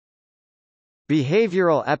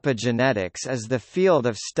Behavioral epigenetics is the field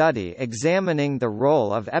of study examining the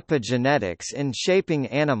role of epigenetics in shaping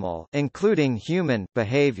animal, including human,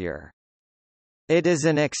 behavior. It is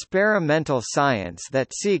an experimental science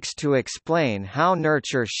that seeks to explain how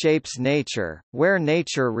nurture shapes nature, where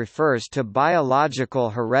nature refers to biological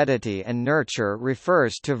heredity and nurture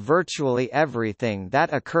refers to virtually everything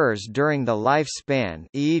that occurs during the lifespan,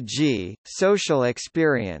 e.g., social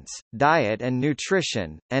experience, diet and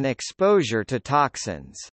nutrition, and exposure to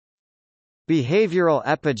toxins. Behavioral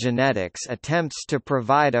epigenetics attempts to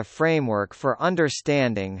provide a framework for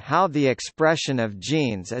understanding how the expression of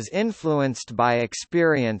genes is influenced by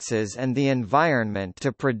experiences and the environment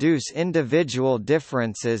to produce individual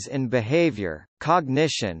differences in behavior,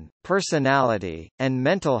 cognition, personality, and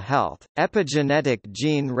mental health. Epigenetic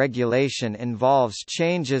gene regulation involves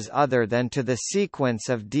changes other than to the sequence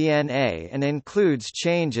of DNA and includes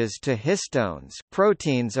changes to histones,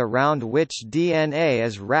 proteins around which DNA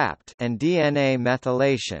is wrapped, and DNA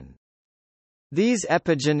methylation. These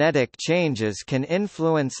epigenetic changes can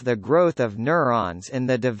influence the growth of neurons in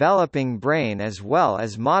the developing brain as well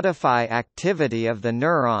as modify activity of the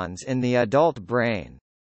neurons in the adult brain.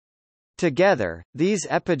 Together, these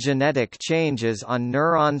epigenetic changes on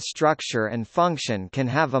neuron structure and function can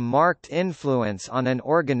have a marked influence on an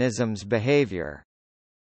organism's behavior.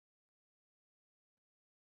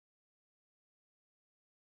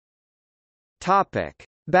 Topic: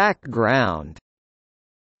 Background.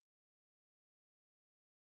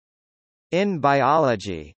 In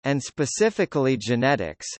biology, and specifically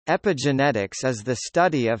genetics, epigenetics is the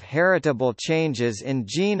study of heritable changes in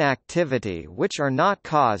gene activity which are not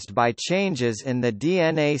caused by changes in the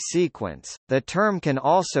DNA sequence. The term can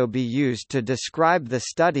also be used to describe the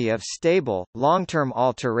study of stable, long-term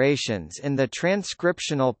alterations in the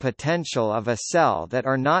transcriptional potential of a cell that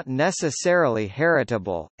are not necessarily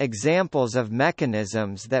heritable. Examples of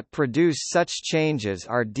mechanisms that produce such changes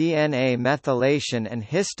are DNA methylation and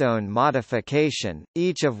histone modification,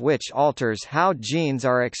 each of which alters how genes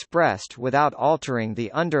are expressed without altering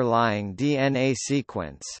the underlying DNA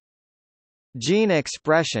sequence. Gene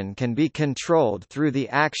expression can be controlled through the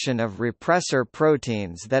action of repressor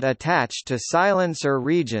proteins that attach to silencer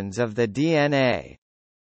regions of the DNA.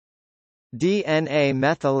 DNA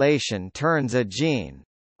methylation turns a gene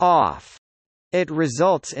off. It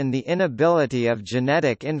results in the inability of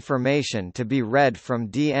genetic information to be read from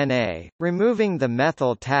DNA. Removing the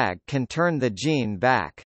methyl tag can turn the gene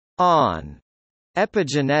back on.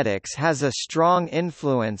 Epigenetics has a strong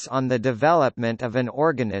influence on the development of an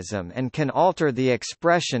organism and can alter the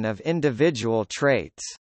expression of individual traits.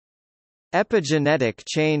 Epigenetic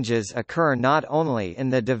changes occur not only in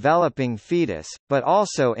the developing fetus, but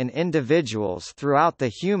also in individuals throughout the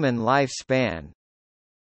human lifespan.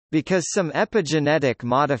 Because some epigenetic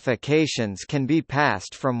modifications can be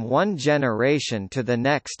passed from one generation to the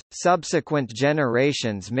next, subsequent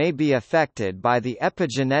generations may be affected by the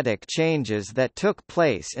epigenetic changes that took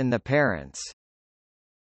place in the parents.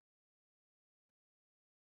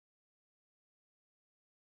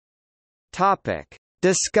 Topic: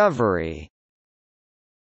 Discovery.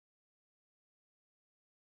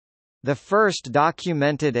 The first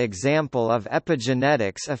documented example of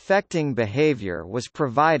epigenetics affecting behavior was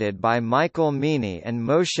provided by Michael Meany and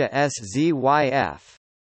Moshe Zyf.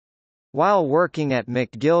 While working at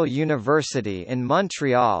McGill University in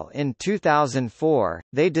Montreal in 2004,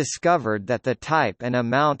 they discovered that the type and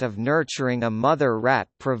amount of nurturing a mother rat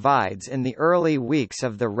provides in the early weeks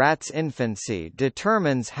of the rat's infancy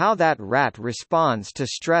determines how that rat responds to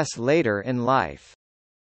stress later in life.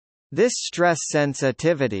 This stress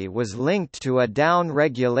sensitivity was linked to a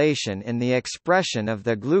down-regulation in the expression of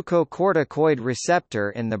the glucocorticoid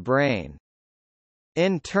receptor in the brain.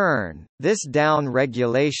 In turn, this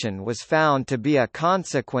down-regulation was found to be a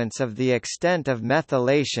consequence of the extent of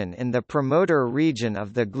methylation in the promoter region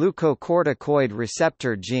of the glucocorticoid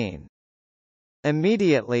receptor gene.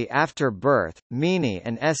 Immediately after birth, Meany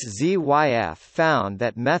and Zyf found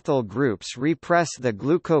that methyl groups repress the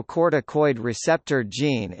glucocorticoid receptor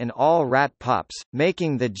gene in all rat pups,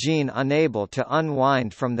 making the gene unable to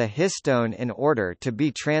unwind from the histone in order to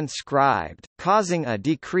be transcribed, causing a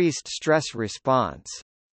decreased stress response.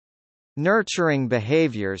 Nurturing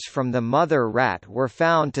behaviors from the mother rat were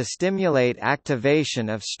found to stimulate activation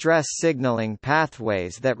of stress signaling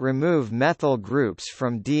pathways that remove methyl groups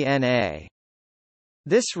from DNA.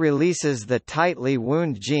 This releases the tightly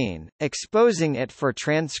wound gene, exposing it for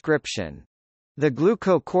transcription. The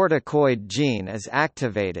glucocorticoid gene is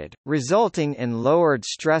activated, resulting in lowered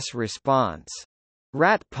stress response.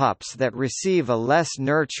 Rat pups that receive a less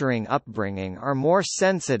nurturing upbringing are more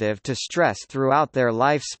sensitive to stress throughout their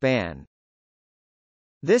lifespan.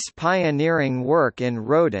 This pioneering work in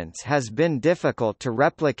rodents has been difficult to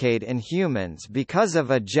replicate in humans because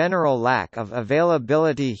of a general lack of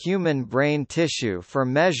availability human brain tissue for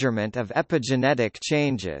measurement of epigenetic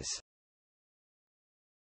changes.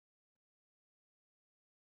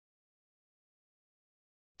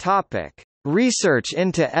 Topic: Research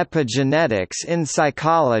into epigenetics in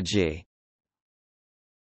psychology.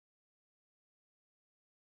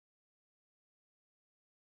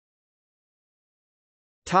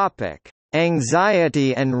 Topic: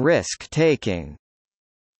 Anxiety and risk-taking.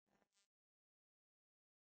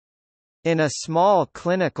 In a small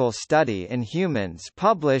clinical study in humans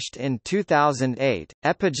published in 2008,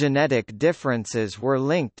 epigenetic differences were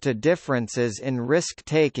linked to differences in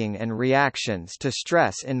risk-taking and reactions to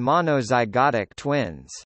stress in monozygotic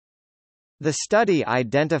twins. The study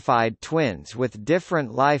identified twins with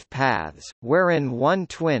different life paths, wherein one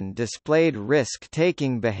twin displayed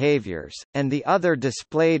risk-taking behaviors, and the other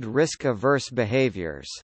displayed risk-averse behaviors.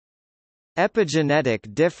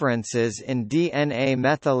 Epigenetic differences in DNA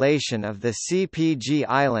methylation of the CpG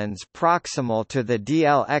islands proximal to the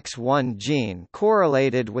DLX1 gene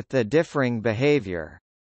correlated with the differing behavior.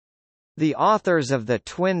 The authors of the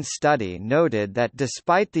twin study noted that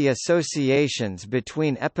despite the associations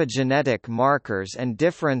between epigenetic markers and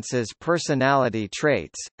differences personality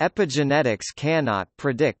traits, epigenetics cannot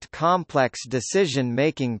predict complex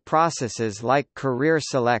decision-making processes like career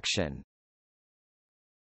selection.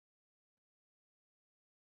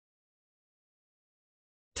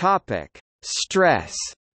 Topic: Stress.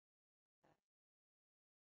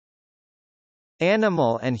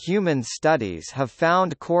 Animal and human studies have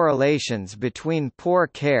found correlations between poor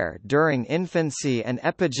care during infancy and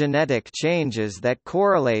epigenetic changes that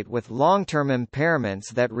correlate with long-term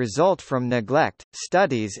impairments that result from neglect.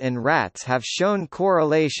 Studies in rats have shown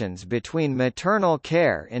correlations between maternal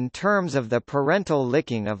care in terms of the parental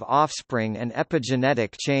licking of offspring and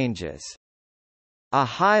epigenetic changes. A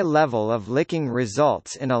high level of licking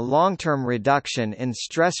results in a long-term reduction in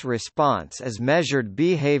stress response as measured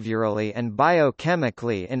behaviorally and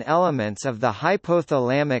biochemically in elements of the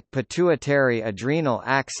hypothalamic pituitary adrenal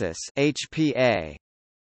axis (HPA).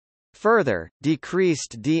 Further,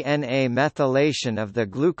 decreased DNA methylation of the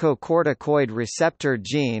glucocorticoid receptor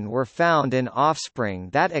gene were found in offspring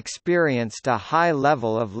that experienced a high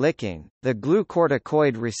level of licking. The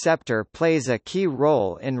glucocorticoid receptor plays a key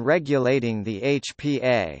role in regulating the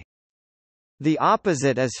HPA. The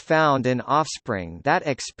opposite is found in offspring that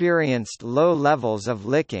experienced low levels of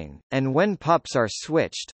licking, and when pups are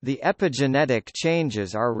switched, the epigenetic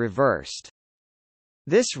changes are reversed.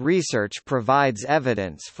 This research provides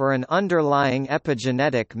evidence for an underlying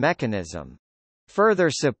epigenetic mechanism. Further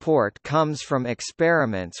support comes from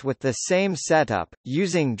experiments with the same setup,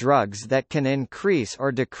 using drugs that can increase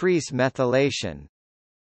or decrease methylation.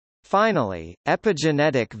 Finally,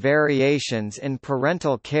 epigenetic variations in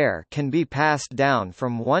parental care can be passed down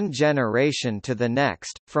from one generation to the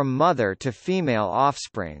next, from mother to female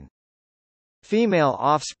offspring. Female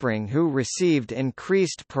offspring who received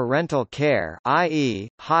increased parental care, i.e.,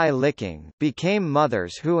 high licking, became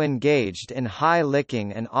mothers who engaged in high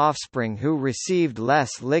licking, and offspring who received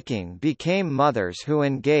less licking became mothers who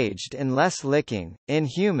engaged in less licking. In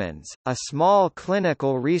humans, a small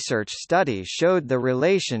clinical research study showed the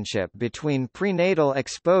relationship between prenatal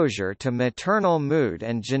exposure to maternal mood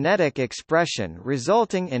and genetic expression,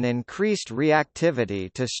 resulting in increased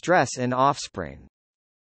reactivity to stress in offspring.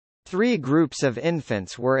 3 groups of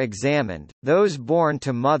infants were examined: those born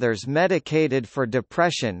to mothers medicated for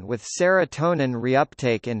depression with serotonin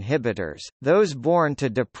reuptake inhibitors, those born to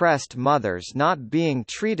depressed mothers not being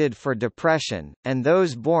treated for depression, and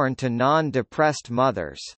those born to non-depressed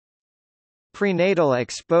mothers. Prenatal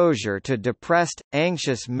exposure to depressed,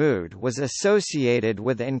 anxious mood was associated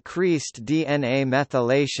with increased DNA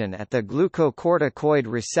methylation at the glucocorticoid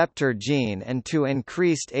receptor gene and to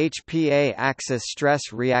increased HPA axis stress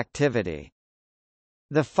reactivity.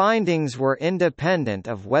 The findings were independent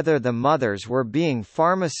of whether the mothers were being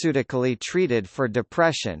pharmaceutically treated for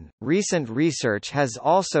depression. Recent research has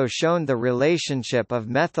also shown the relationship of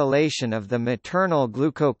methylation of the maternal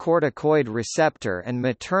glucocorticoid receptor and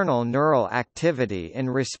maternal neural activity in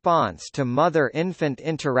response to mother-infant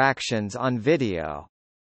interactions on video.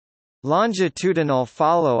 Longitudinal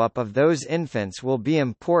follow-up of those infants will be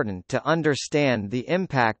important to understand the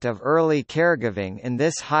impact of early caregiving in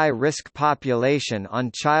this high-risk population on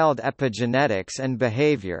child epigenetics and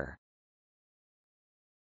behavior.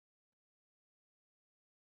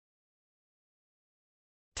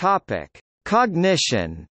 Topic: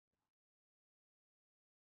 Cognition.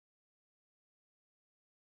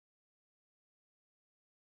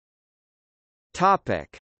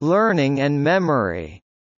 Learning and memory.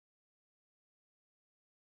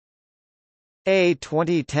 A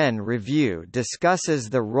 2010 review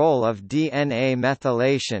discusses the role of DNA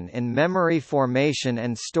methylation in memory formation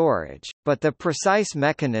and storage, but the precise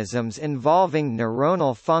mechanisms involving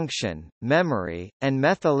neuronal function, memory, and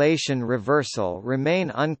methylation reversal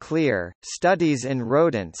remain unclear. Studies in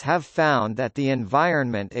rodents have found that the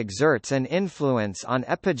environment exerts an influence on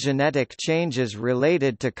epigenetic changes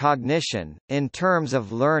related to cognition. In terms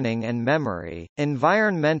of learning and memory,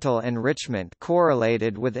 environmental enrichment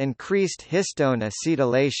correlated with increased histone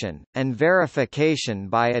acetylation, and verification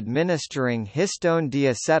by administering histone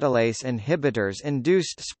deacetylase inhibitors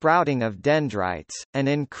induced sprouting of dendrites, an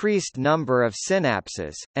increased number of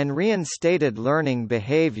synapses, and reinstated learning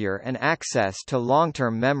behavior and access to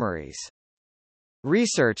long-term memories.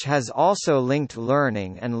 Research has also linked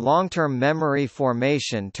learning and long-term memory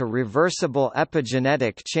formation to reversible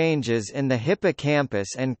epigenetic changes in the hippocampus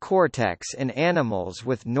and cortex in animals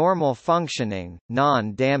with normal functioning,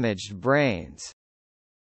 non-damaged brains.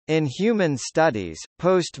 In human studies,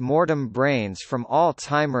 post-mortem brains from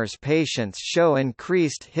Alzheimer's patients show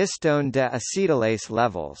increased histone deacetylase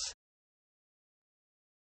levels.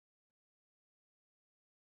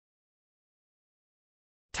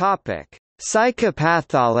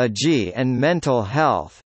 Psychopathology and mental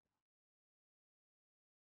health.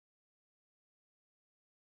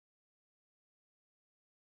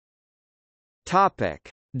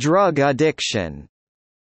 Drug addiction.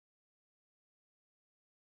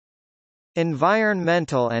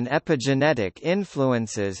 Environmental and epigenetic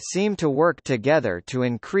influences seem to work together to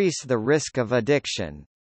increase the risk of addiction.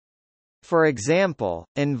 For example,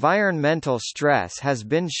 environmental stress has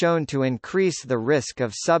been shown to increase the risk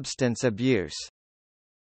of substance abuse.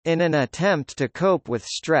 In an attempt to cope with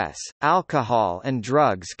stress, alcohol and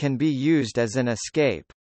drugs can be used as an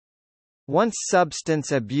escape. Once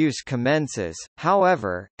substance abuse commences,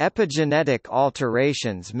 however, epigenetic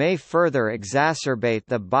alterations may further exacerbate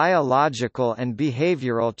the biological and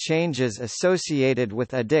behavioral changes associated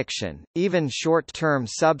with addiction. Even short-term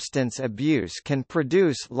substance abuse can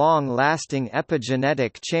produce long-lasting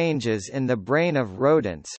epigenetic changes in the brain of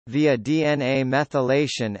rodents, via DNA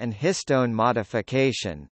methylation and histone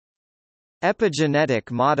modification. Epigenetic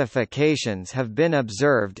modifications have been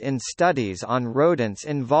observed in studies on rodents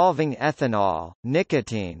involving ethanol,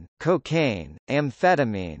 nicotine, cocaine,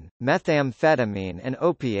 amphetamine, methamphetamine and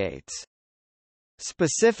opiates.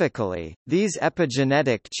 Specifically, these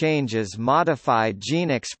epigenetic changes modify gene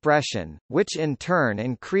expression, which in turn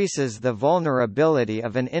increases the vulnerability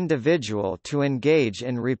of an individual to engage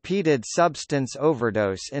in repeated substance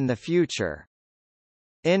overdose in the future.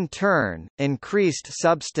 In turn, increased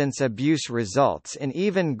substance abuse results in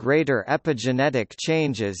even greater epigenetic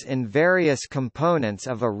changes in various components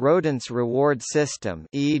of a rodent's reward system,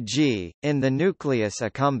 e.g., in the nucleus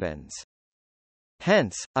accumbens.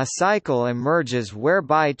 Hence, a cycle emerges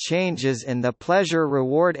whereby changes in the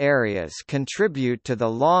pleasure-reward areas contribute to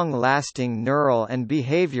the long-lasting neural and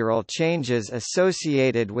behavioral changes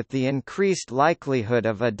associated with the increased likelihood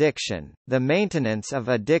of addiction, the maintenance of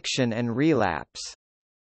addiction and relapse.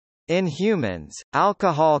 In humans,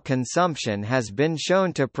 alcohol consumption has been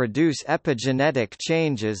shown to produce epigenetic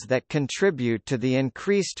changes that contribute to the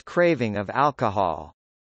increased craving of alcohol.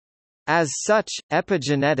 As such,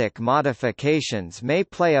 epigenetic modifications may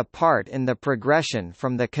play a part in the progression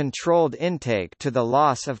from the controlled intake to the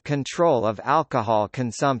loss of control of alcohol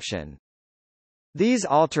consumption. These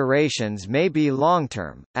alterations may be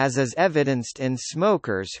long-term, as is evidenced in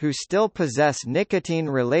smokers who still possess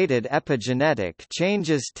nicotine-related epigenetic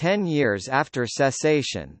changes 10 years after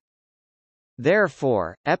cessation.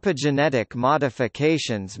 Therefore, epigenetic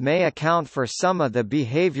modifications may account for some of the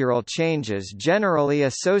behavioral changes generally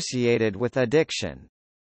associated with addiction.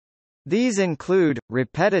 These include,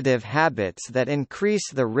 repetitive habits that increase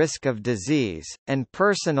the risk of disease, and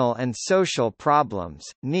personal and social problems,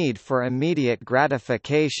 need for immediate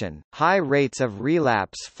gratification, high rates of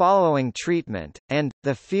relapse following treatment, and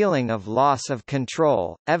the feeling of loss of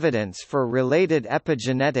control. Evidence for related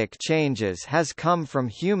epigenetic changes has come from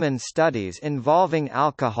human studies involving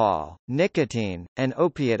alcohol, nicotine, and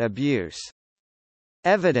opiate abuse.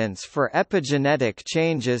 Evidence for epigenetic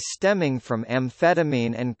changes stemming from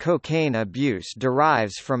amphetamine and cocaine abuse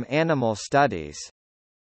derives from animal studies.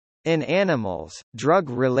 In animals,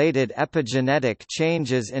 drug-related epigenetic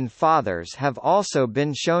changes in fathers have also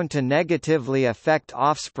been shown to negatively affect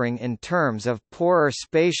offspring in terms of poorer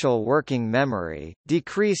spatial working memory,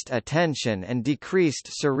 decreased attention and decreased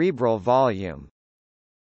cerebral volume.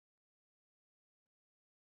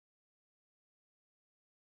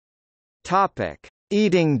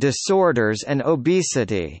 Eating disorders and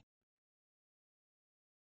obesity.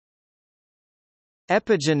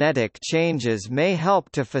 Epigenetic changes may help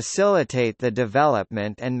to facilitate the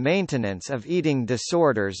development and maintenance of eating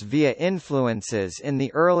disorders via influences in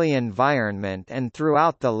the early environment and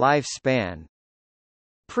throughout the lifespan.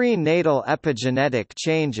 Prenatal epigenetic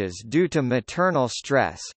changes due to maternal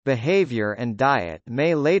stress, behavior and diet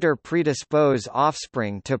may later predispose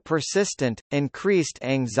offspring to persistent, increased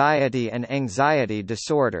anxiety and anxiety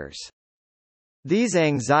disorders. These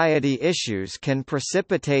anxiety issues can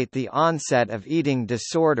precipitate the onset of eating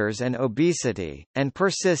disorders and obesity, and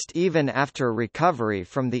persist even after recovery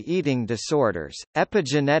from the eating disorders.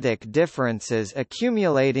 Epigenetic differences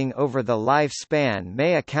accumulating over the lifespan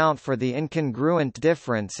may account for the incongruent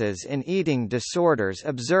differences in eating disorders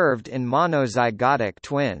observed in monozygotic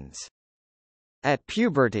twins. At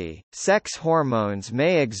puberty, sex hormones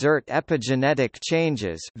may exert epigenetic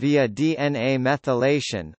changes via DNA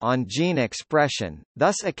methylation on gene expression,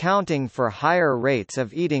 thus accounting for higher rates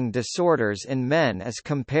of eating disorders in men as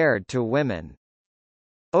compared to women.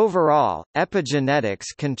 Overall, epigenetics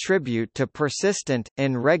contribute to persistent,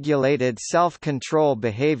 unregulated self-control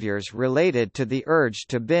behaviors related to the urge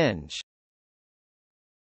to binge.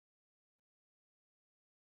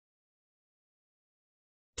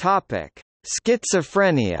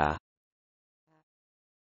 Schizophrenia.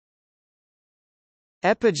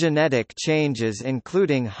 Epigenetic changes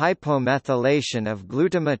including hypomethylation of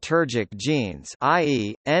glutamatergic genes,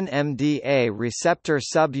 i.e., NMDA receptor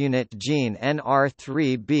subunit gene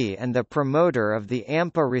NR3B, and the promoter of the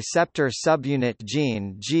AMPA receptor subunit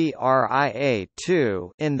gene GRIA2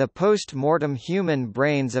 in the post-mortem human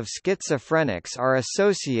brains of schizophrenics are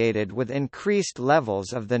associated with increased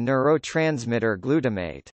levels of the neurotransmitter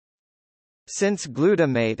glutamate. Since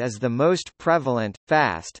glutamate is the most prevalent,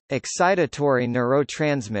 fast, excitatory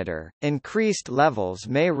neurotransmitter, increased levels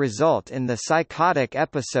may result in the psychotic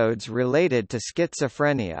episodes related to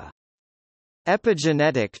schizophrenia.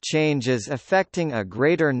 Epigenetic changes affecting a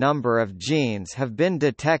greater number of genes have been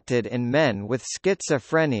detected in men with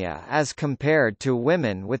schizophrenia as compared to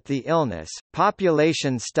women with the illness.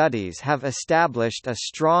 Population studies have established a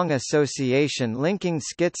strong association linking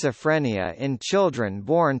schizophrenia in children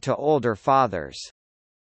born to older fathers.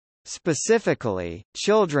 Specifically,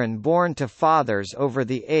 children born to fathers over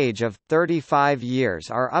the age of 35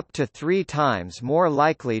 years are up to 3 times more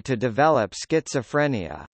likely to develop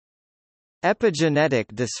schizophrenia. Epigenetic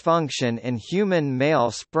dysfunction in human male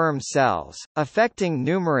sperm cells, affecting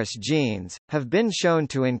numerous genes, have been shown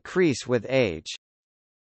to increase with age.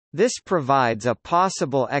 This provides a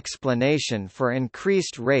possible explanation for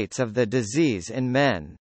increased rates of the disease in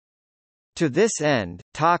men. To this end,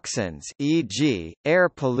 toxins, e.g., air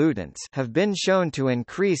pollutants, have been shown to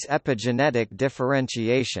increase epigenetic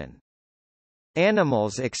differentiation.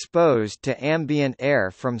 Animals exposed to ambient air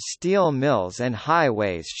from steel mills and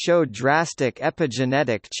highways show drastic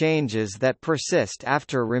epigenetic changes that persist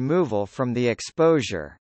after removal from the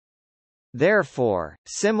exposure. Therefore,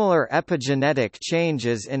 similar epigenetic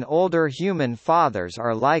changes in older human fathers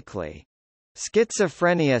are likely.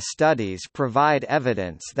 Schizophrenia studies provide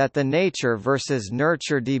evidence that the nature versus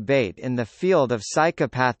nurture debate in the field of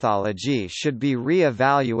psychopathology should be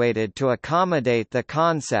re-evaluated to accommodate the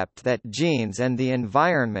concept that genes and the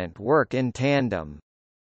environment work in tandem.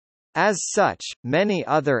 As such, many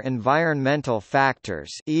other environmental factors,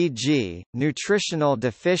 e.g., nutritional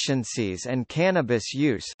deficiencies and cannabis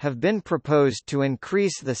use, have been proposed to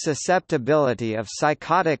increase the susceptibility of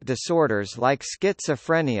psychotic disorders like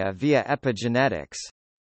schizophrenia via epigenetics.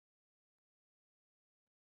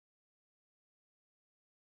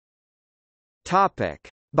 Topic: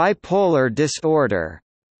 Bipolar disorder.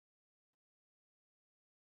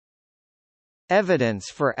 Evidence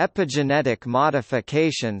for epigenetic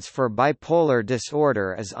modifications for bipolar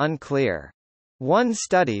disorder is unclear. One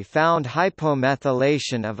study found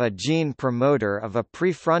hypomethylation of a gene promoter of a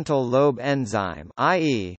prefrontal lobe enzyme,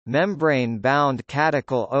 i.e., membrane-bound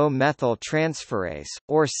catechol O-methyl transferase,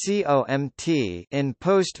 or COMT, in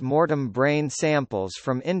post-mortem brain samples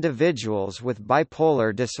from individuals with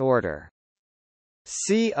bipolar disorder.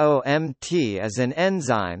 COMT is an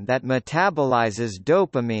enzyme that metabolizes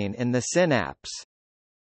dopamine in the synapse.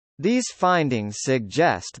 These findings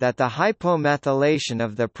suggest that the hypomethylation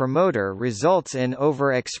of the promoter results in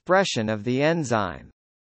overexpression of the enzyme.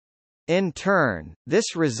 In turn,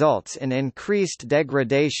 this results in increased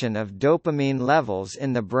degradation of dopamine levels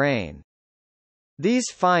in the brain.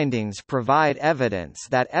 These findings provide evidence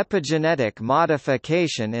that epigenetic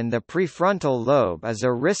modification in the prefrontal lobe is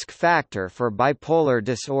a risk factor for bipolar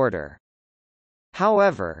disorder.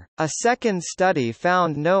 However, a second study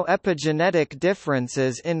found no epigenetic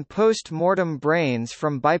differences in post-mortem brains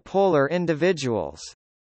from bipolar individuals.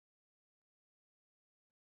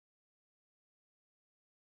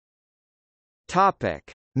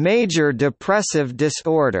 Topic: Major depressive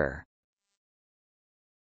disorder.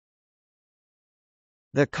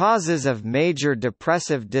 The causes of major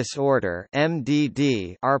depressive disorder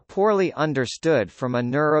 (MDD) are poorly understood from a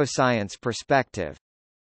neuroscience perspective.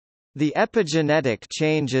 The epigenetic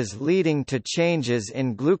changes leading to changes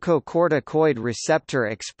in glucocorticoid receptor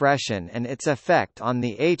expression and its effect on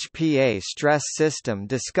the HPA stress system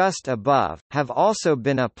discussed above, have also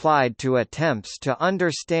been applied to attempts to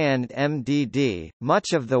understand MDD.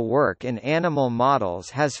 Much of the work in animal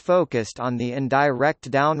models has focused on the indirect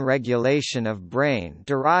downregulation of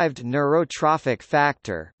brain-derived neurotrophic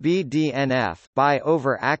factor (BDNF) by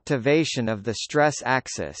overactivation of the stress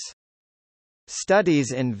axis.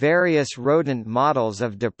 Studies in various rodent models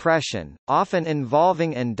of depression, often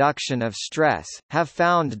involving induction of stress, have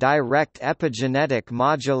found direct epigenetic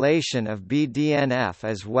modulation of BDNF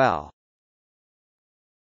as well.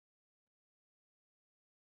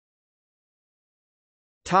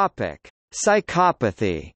 Topic: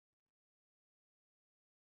 Psychopathy.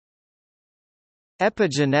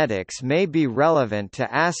 Epigenetics may be relevant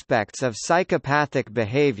to aspects of psychopathic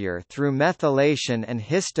behavior through methylation and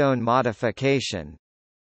histone modification.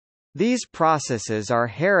 These processes are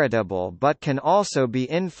heritable but can also be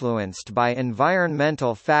influenced by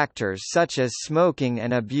environmental factors such as smoking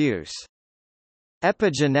and abuse.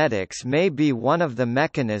 Epigenetics may be one of the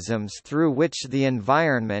mechanisms through which the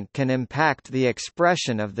environment can impact the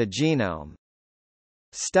expression of the genome.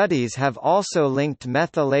 Studies have also linked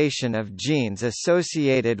methylation of genes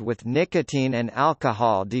associated with nicotine and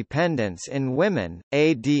alcohol dependence in women,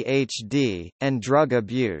 ADHD, and drug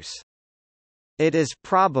abuse. It is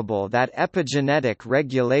probable that epigenetic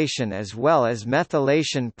regulation as well as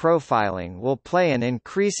methylation profiling will play an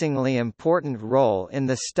increasingly important role in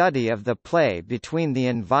the study of the play between the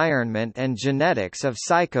environment and genetics of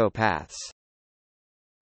psychopaths.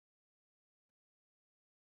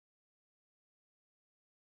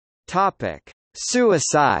 Topic: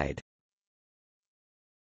 Suicide.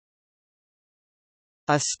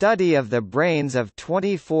 A study of the brains of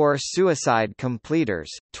 24 suicide completers,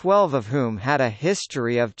 12 of whom had a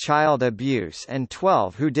history of child abuse and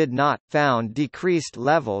 12 who did not, found decreased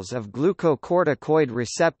levels of glucocorticoid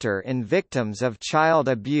receptor in victims of child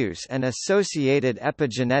abuse and associated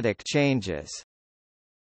epigenetic changes.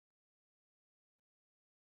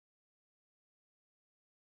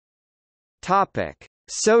 Topic: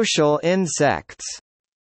 Social insects.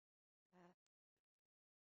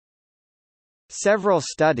 Several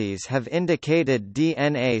studies have indicated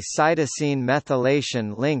DNA cytosine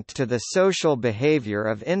methylation linked to the social behavior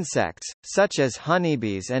of insects, such as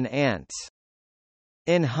honeybees and ants.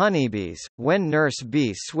 In honeybees, when nurse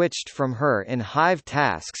bee switched from her in-hive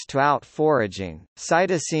tasks to out foraging,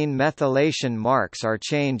 cytosine methylation marks are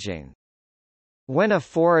changing. When a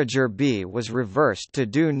forager bee was reversed to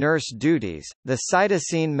do nurse duties, the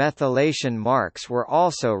cytosine methylation marks were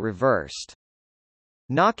also reversed.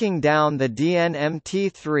 Knocking down the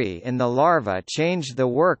DNMT3 in the larva changed the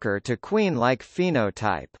worker to queen-like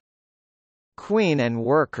phenotype. Queen and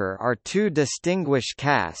worker are two distinguished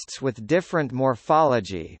castes with different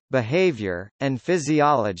morphology, behavior, and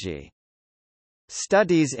physiology.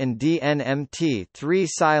 Studies in DNMT3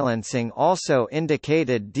 silencing also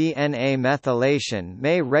indicated DNA methylation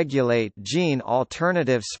may regulate gene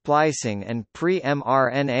alternative splicing and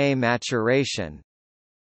pre-mRNA maturation.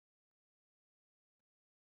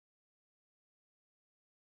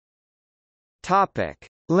 Topic: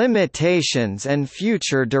 Limitations and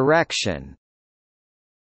future direction.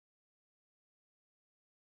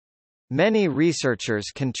 Many researchers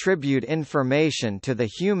contribute information to the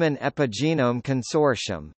Human Epigenome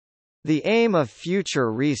Consortium. The aim of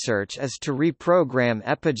future research is to reprogram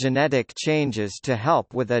epigenetic changes to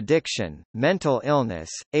help with addiction, mental illness,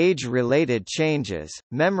 age-related changes,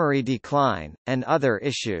 memory decline, and other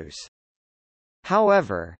issues.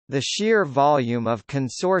 However, the sheer volume of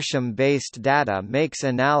consortium-based data makes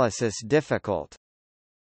analysis difficult.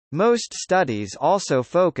 Most studies also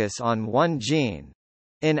focus on one gene.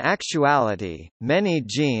 In actuality, many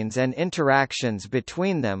genes and interactions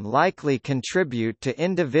between them likely contribute to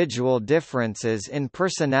individual differences in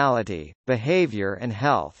personality, behavior and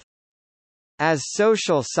health. As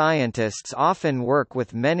social scientists often work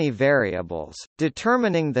with many variables,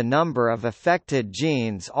 determining the number of affected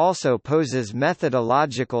genes also poses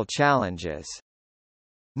methodological challenges.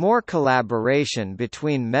 More collaboration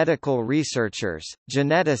between medical researchers,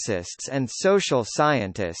 geneticists and social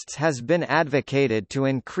scientists has been advocated to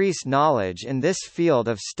increase knowledge in this field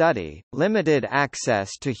of study. Limited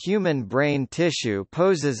access to human brain tissue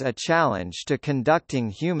poses a challenge to conducting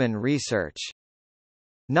human research.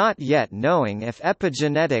 Not yet knowing if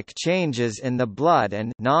epigenetic changes in the blood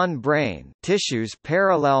and non-brain tissues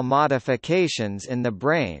parallel modifications in the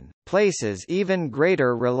brain, places even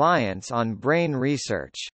greater reliance on brain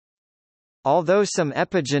research. Although some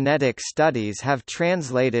epigenetic studies have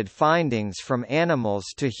translated findings from animals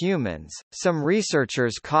to humans, some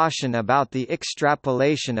researchers caution about the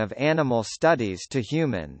extrapolation of animal studies to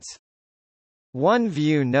humans. One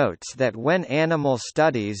view notes that when animal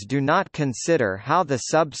studies do not consider how the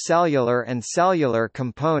subcellular and cellular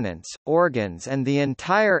components, organs and the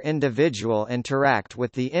entire individual interact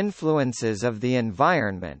with the influences of the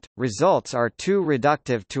environment, results are too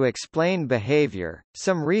reductive to explain behavior.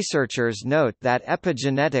 Some researchers note that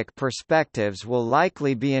epigenetic perspectives will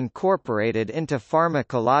likely be incorporated into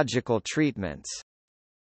pharmacological treatments.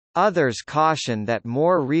 Others caution that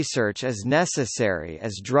more research is necessary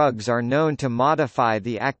as drugs are known to modify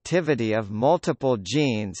the activity of multiple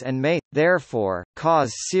genes and may, therefore,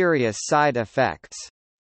 cause serious side effects.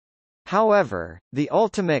 However, the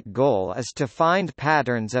ultimate goal is to find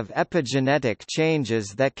patterns of epigenetic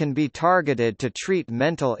changes that can be targeted to treat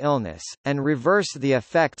mental illness, and reverse the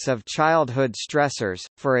effects of childhood stressors,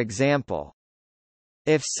 for example.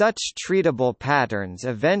 If such treatable patterns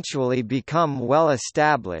eventually become well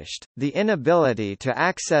established, the inability to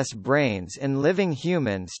access brains in living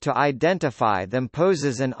humans to identify them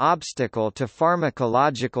poses an obstacle to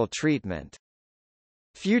pharmacological treatment.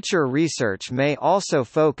 Future research may also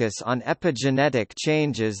focus on epigenetic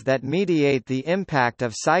changes that mediate the impact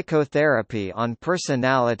of psychotherapy on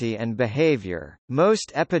personality and behavior.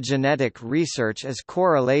 Most epigenetic research is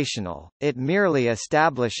correlational, it merely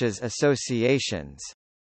establishes associations.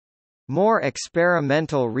 More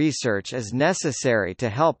experimental research is necessary to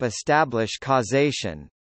help establish causation.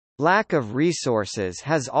 Lack of resources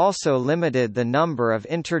has also limited the number of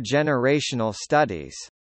intergenerational studies.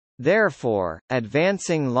 Therefore,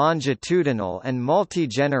 advancing longitudinal and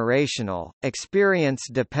multi-generational,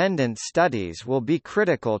 experience-dependent studies will be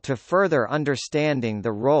critical to further understanding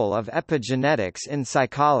the role of epigenetics in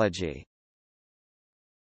psychology.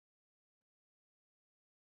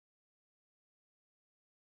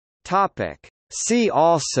 See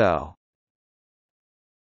also: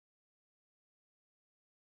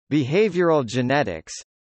 Behavioral genetics,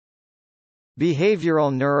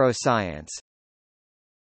 Behavioral neuroscience,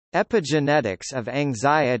 Epigenetics of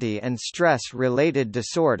anxiety and stress-related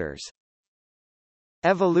disorders,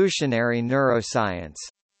 Evolutionary neuroscience,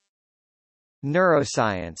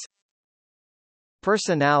 Neuroscience,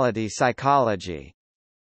 Personality psychology.